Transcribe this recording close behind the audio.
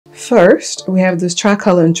First, we have this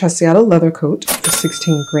tricolor Intrecciato leather coat for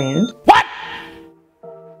 16 grand. What?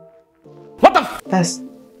 What the f? That's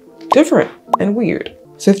different and weird.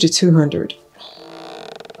 5,200.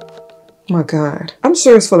 My God. I'm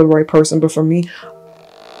sure it's for the right person, but for me,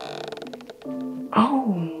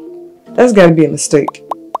 oh, that's gotta be a mistake.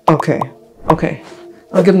 Okay.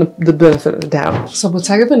 I'll give them the benefit of the doubt. So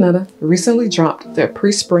Bottega Veneta recently dropped their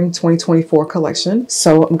pre-spring 2024 collection,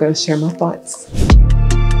 so I'm gonna share my thoughts.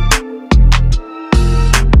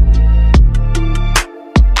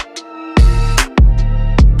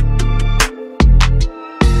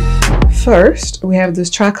 First, we have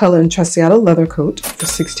this tricolor Intrecciato leather coat for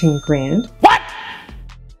 16 grand. What?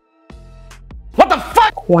 What the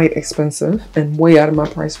fuck? Quite expensive and way out of my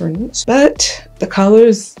price range. But the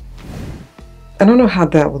colors, I don't know how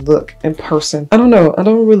that would look in person. I don't know. I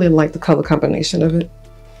don't really like the color combination of it.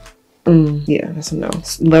 Yeah, that's a no.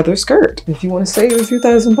 Leather skirt. If you want to save a few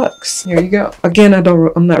 $1,000, here you go. Again,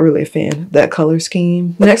 I'm not really a fan of that color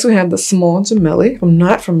scheme. Next, we have the small gemelli. I'm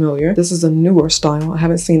not familiar. This is a newer style. I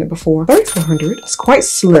haven't seen it before. 3,400. It's quite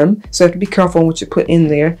slim, so you have to be careful on what you put in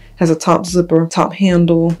there. Has a top zipper, top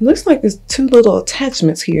handle. Looks like there's two little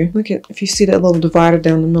attachments here. Look at, if you see that little divider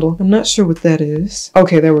down the middle. I'm not sure what that is.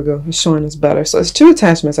 Okay, there we go. It's showing us better. So it's two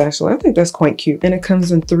attachments actually. I think that's quite cute. And it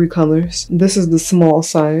comes in 3 colors. This is the small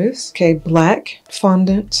size. Okay, black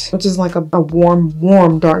fondant, which is like a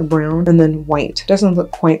warm dark brown, and then white. Doesn't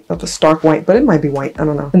look quite of a stark white, but it might be white. I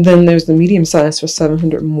don't know. And then there's the medium size for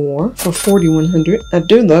 700 more for 4,100. I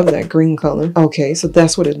do love that green color. Okay, so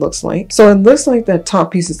that's what it looks like. So it looks like that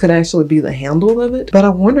top pieces could actually be the handle of it, but I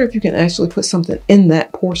wonder if you can actually put something in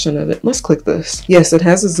that portion of it. Let's click this. Yes, it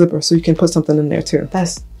has a zipper, so you can put something in there too.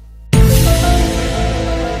 That's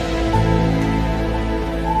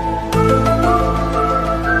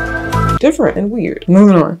different and weird.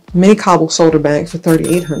 Moving on. Mini cobble shoulder bag for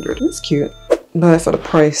 3,800. It's cute. But for the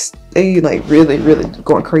price, they like really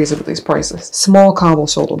going crazy with these prices. Small cobble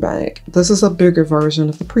shoulder bag. This is a bigger version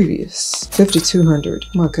of the previous. 5,200.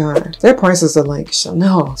 My God. Their prices are like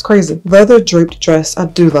Chanel. It's crazy. Leather draped dress. I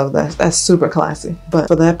do love that. That's super classy. But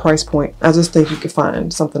for that price point, I just think you could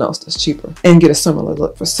find something else that's cheaper and get a similar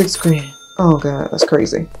look for 6 grand. Oh God, that's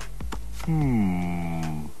crazy.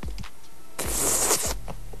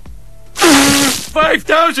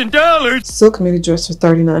 $5,000. Silk midi dress for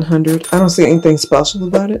 3,900. I don't see anything special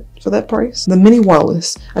about it for that price. The mini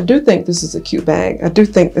Wallace. I do think this is a cute bag. I do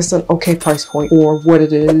think it's an okay price point for what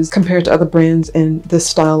it is compared to other brands in this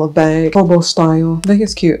style of bag. Hobo style. I think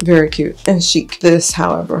it's cute. Very cute and chic. This,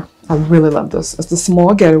 however, I really love this. It's the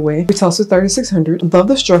small getaway. Retails for 3,600. I love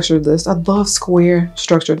the structure of this. I love square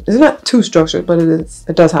structure. It's not too structured, but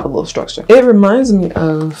it does have a little structure. It reminds me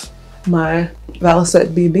of my Valissette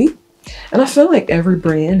BB. And I feel like every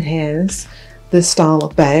brand has this style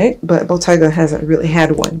of bag, but Bottega hasn't really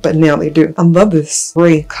had one, but now they do. I love this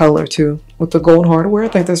gray color too, with the gold hardware. I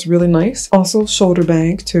think that's really nice. Also shoulder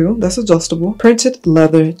bag too, that's adjustable. Printed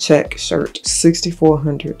leather check shirt,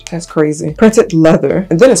 6,400. That's crazy. Printed leather,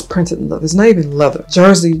 and then it's printed leather. It's not even leather.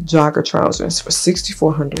 Jersey jogger trousers for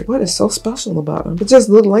 6,400. What is so special about them? It just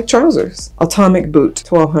look like trousers. Atomic boot,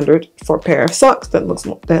 1,200 for a pair of socks that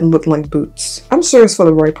look like boots. I'm sure it's for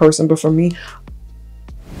the right person, but for me,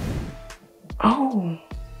 oh.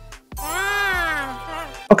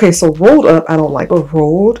 Okay, so rolled up, I don't like, but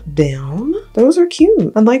rolled down, those are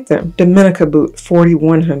cute. I like them. Dominica boot,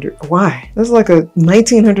 4,100. Why? That's like a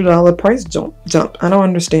 $1,900 price jump. I don't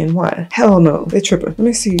understand why. Hell no, they tripping. Let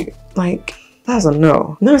me see, like, that's a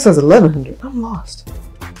no. Now it says 1,100. I'm lost.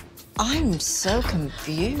 I'm so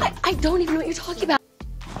confused. I don't even know what you're talking about.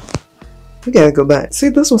 We gotta go back. See,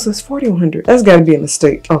 this one says 4,100. That's gotta be a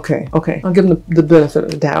mistake. Okay. I'll give them the benefit of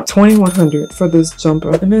the doubt. 2,100 for this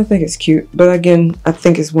jumper. I mean, I think it's cute, but again, I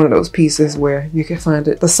think it's one of those pieces where you can find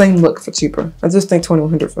it the same look for cheaper. I just think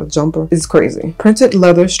 2,100 for a jumper is crazy. Printed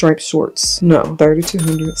leather striped shorts. No,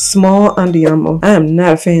 3,200. Small andiamo. I am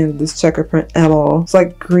not a fan of this checker print at all. It's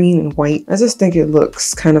like green and white. I just think it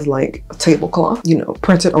looks kind of like a tablecloth, you know,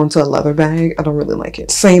 printed onto a leather bag. I don't really like it.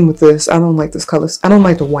 Same with this. I don't like this color. I don't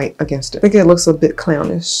like the white against it. I think it looks a bit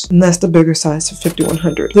clownish, and that's the bigger size for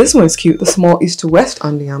 5,100. This one's cute, the small east to west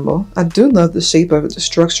andiamo. I do love the shape of it, the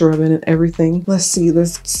structure of it and everything. Let's see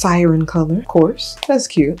this siren color, of course. That's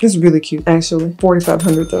cute. It's really cute actually.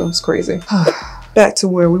 4,500 though, it's crazy. Back to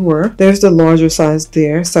where we were. There's the larger size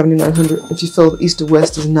there, 7,900. If you feel the east to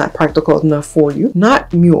west is not practical enough for you.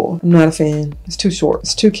 Not mule. I'm not a fan. It's too short.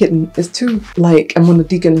 It's too kitten. It's too like I'm on the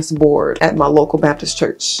deaconess board at my local Baptist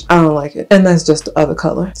church. I don't like it. And that's just the other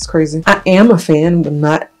color. It's crazy. I am a fan, but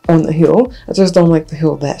not on the heel. I just don't like the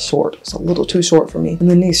heel that short. It's a little too short for me. And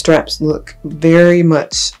then these straps look very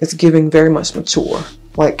much, it's giving very much mature.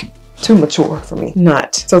 Like too mature for me.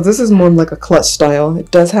 Not. So this is more like a clutch style. It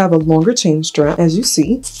does have a longer chain strap, as you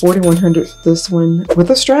see. 4,100 for this one with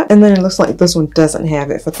a strap, and then it looks like this one doesn't have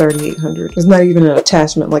it for 3,800. There's not even an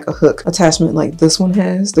attachment like a hook attachment like this one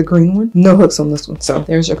has, the green one. No hooks on this one. So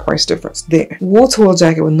there's your price difference there. Wool twill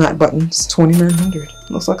jacket with knot buttons, 2,900.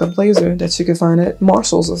 Looks like a blazer that you could find at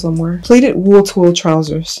Marshall's or somewhere. Pleated wool twill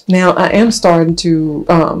trousers. Now I am starting to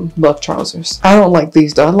love trousers. I don't like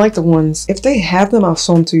these though. I like the ones, if they have them, I'll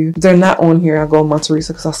show them to you. If they're not on here, I'll go on my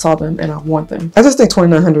Teresa because I saw them and I want them. I just think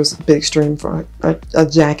 2,900 is a bit extreme for a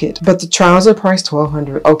jacket. But the trouser price,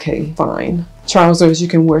 1,200. Okay, fine. Trousers you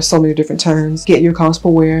can wear so many different times, get your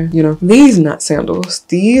cosplay wear, you know. These knot sandals,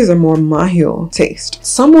 these are more my heel taste.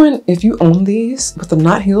 Someone, if you own these with a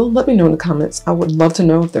knot heel, let me know in the comments. I would love to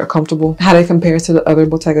know if they're comfortable, how they compare to the other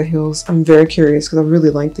Bottega heels. I'm very curious because I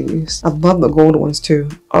really like these. I love the gold ones too.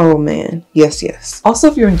 Oh man, yes, yes. Also,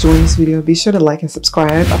 if you're enjoying this video, be sure to like and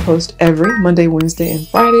subscribe. I post every Monday, Wednesday, and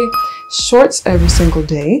Friday. Shorts every single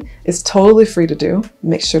day. It's totally free to do.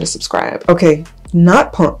 Make sure to subscribe. Okay,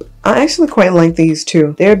 knot pump. I actually quite like these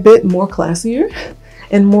too. They're a bit more classier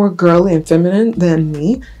and more girly and feminine than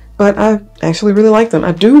me, but I actually really like them.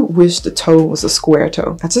 I do wish the toe was a square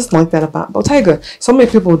toe. I just like that about Bottega. So many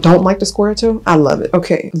people don't like the square toe. I love it.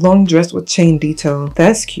 Okay, long dress with chain detail.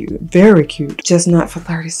 That's cute. Very cute. Just not for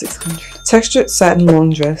 3,600. Textured satin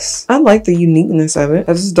long dress. I like the uniqueness of it.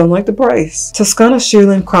 I just don't like the price. Toscana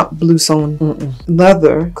shearling crop blouson.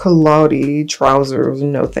 Leather culotte trousers.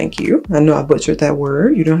 No, thank you. I know I butchered that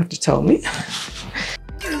word. You don't have to tell me.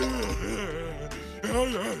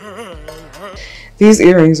 These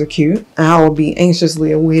earrings are cute. I will be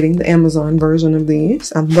anxiously awaiting the Amazon version of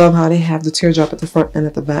these. I love how they have the teardrop at the front and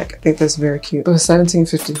at the back. I think that's very cute. But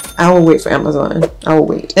 $17.50. I will wait for Amazon. I will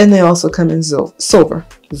wait. And they also come in silver.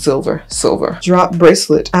 Drop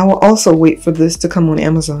bracelet. I will also wait for this to come on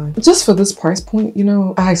Amazon. Just for this price point, you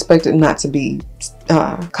know, I expect it not to be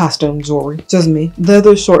costume jewelry. Just me.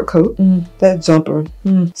 Leather short coat. That jumper.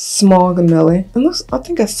 Small gamelle. And looks, I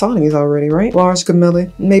think I saw these already, right? Large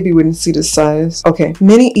gamelle. Maybe we didn't see the size. Okay.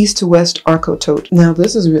 Mini east to west arco tote. Now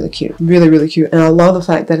this is really cute. Really, really cute. And I love the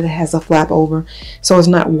fact that it has a flap over, so it's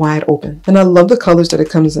not wide open. And I love the colors that it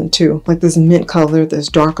comes in too. Like this mint color, this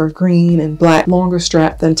darker green and black, longer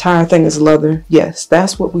strap. The entire thing is leather. Yes,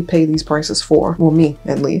 that's what we pay these prices for. Well, me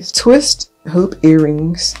at least. Twist hoop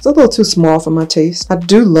earrings. It's a little too small for my taste. I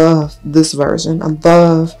do love this version. I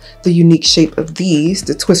love the unique shape of these,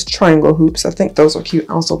 the twist triangle hoops. I think those are cute.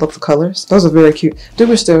 I also love the colors. Those are very cute. Do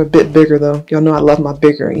wish they're a bit bigger though. Y'all know I love my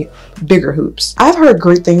bigger hoops. I've heard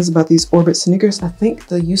great things about these Orbit sneakers. I think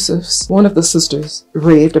the Yusufs, one of the sisters,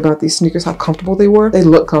 raved about these sneakers, how comfortable they were. They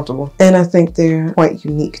look comfortable. And I think they're quite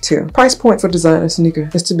unique too. Price point for designer sneaker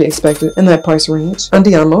is to be expected in that price range.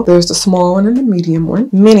 Andiamo, there's the small one and the medium one.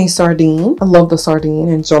 Mini sardine. I love the sardine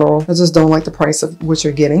in general. I just don't like the price of what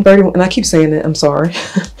you're getting. 31, and I keep saying it, I'm sorry.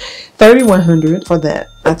 3,100 for that.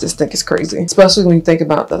 I just think it's crazy, especially when you think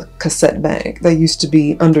about the cassette bag that used to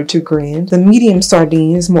be under $2,000. The medium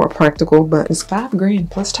sardine is more practical, but it's $5,000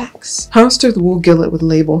 plus tax. Houndstooth wool gillet with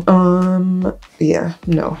label. Yeah,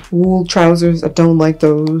 no. Wool trousers, I don't like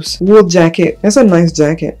those. Wool jacket, that's a nice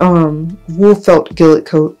jacket. Wool felt gillet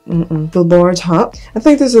coat. The large hop, I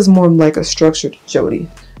think this is more like a structured jodi.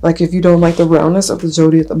 Like if you don't like the roundness of the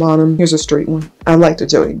jodi at the bottom, here's a straight one. I like the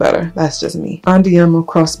jodi better. That's just me. Andiamo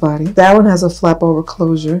crossbody. That one has a flap over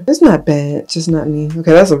closure. It's not bad, just not me.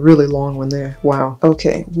 Okay, that's a really long one there. Wow.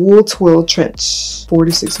 Okay, wool twill trench.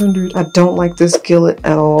 4,600. I don't like this gillet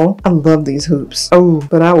at all. I love these hoops. Oh,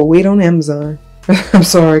 but I will wait on Amazon. I'm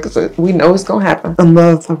sorry, because we know it's gonna happen. I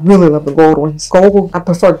really love the gold ones. Gold, I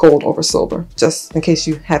prefer gold over silver, just in case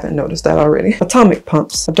you haven't noticed that already. Atomic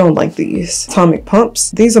pumps, I don't like these. Atomic pumps,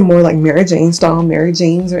 these are more like Mary Jane style. Mary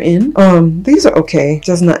Janes are in. These are okay,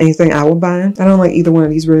 just not anything I would buy. I don't like either one of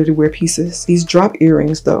these ready to wear pieces. These drop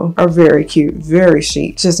earrings though are very cute, very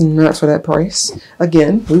chic, just not for that price.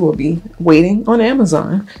 Again, we will be waiting on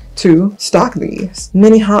Amazon to stock these.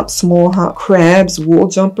 Mini hop, small hop, crabs, wool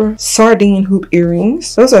jumper, sardine hoop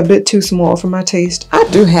earrings. Those are a bit too small for my taste. I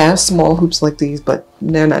do have small hoops like these, but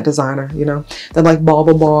they're not designer, you know. They're like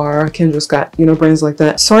Bauble Bar, Kendra Scott, you know, brands like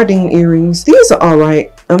that. Sardine earrings. These are all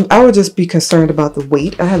right. I would just be concerned about the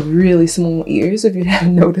weight. I have really small ears, if you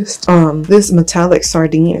haven't noticed. This metallic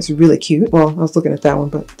sardine is really cute. Well, I was looking at that one,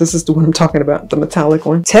 but this is the one I'm talking about, the metallic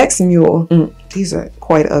one. Tex Mule. These are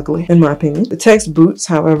quite ugly in my opinion. The text boots,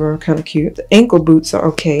 however, are kind of cute. The ankle boots are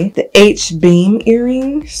okay. The H-beam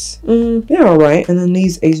earrings, they're alright. And then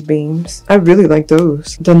these H-beams, I really like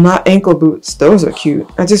those. The not ankle boots, those are cute.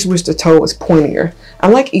 I just wish the toe was pointier. I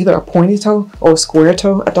like either a pointy toe or a square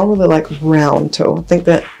toe. I don't really like round toe. I think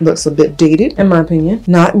that looks a bit dated in my opinion.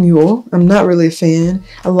 Not mule. I'm not really a fan.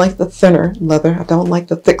 I like the thinner leather. I don't like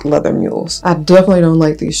the thick leather mules. I definitely don't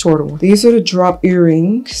like these shorter ones. These are the drop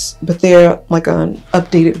earrings, but they're like an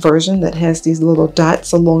updated version that has these little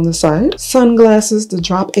dots along the side. Sunglasses, the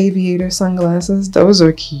drop aviator sunglasses. Those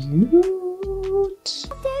are cute.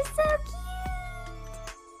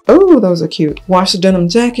 Oh, those are cute. Wash denim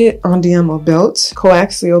jacket, Andiamo belts,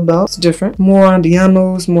 coaxial belts, different. More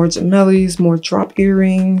Andiamos, more gemellis, more drop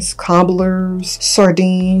earrings, cobblers,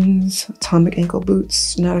 sardines, atomic ankle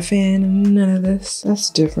boots. Not a fan of none of this. That's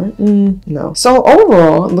different. No. So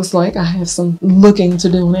overall, it looks like I have some looking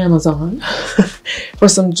to do on Amazon for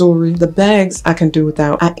some jewelry. The bags I can do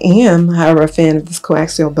without. I am, however, a fan of this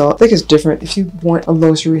coaxial belt. I think it's different if you want a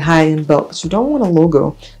luxury high-end belt, but you don't want a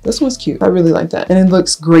logo. This one's cute. I really like that. And it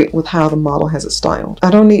looks great with how the model has it styled. I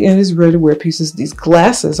don't need any of these ready-to-wear pieces. These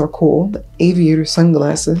glasses are cool. The aviator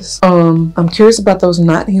sunglasses. I'm curious about those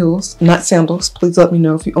not heels, not sandals. Please let me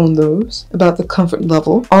know if you own those. About the comfort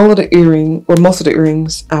level. All of the earring, or most of the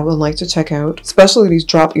earrings, I would like to check out. Especially these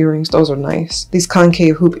drop earrings. Those are nice. These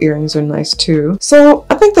concave hoop earrings are nice too. So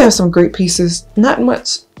I think they have some great pieces. Not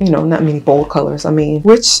much, you know, not many bold colors. I mean,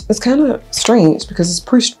 which is kind of strange because it's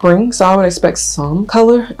pre-spring, so I would expect some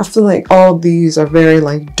color. I feel like all these are very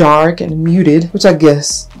like dark and muted, which I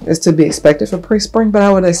guess is to be expected for pre-spring, but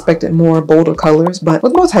I would expect it more bolder colors. But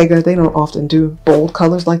with Bottega, they don't often do bold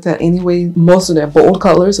colors like that anyway. Most of their bold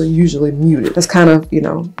colors are usually muted. That's kind of, you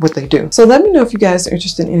know, what they do. So let me know if you guys are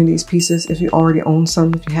interested in any of these pieces, if you already own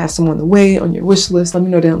some, if you have some on the way on your wish list. Let me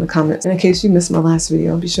know down in the comments. And in case you missed my last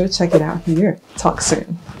video, be sure to check it out here. Talk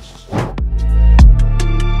soon.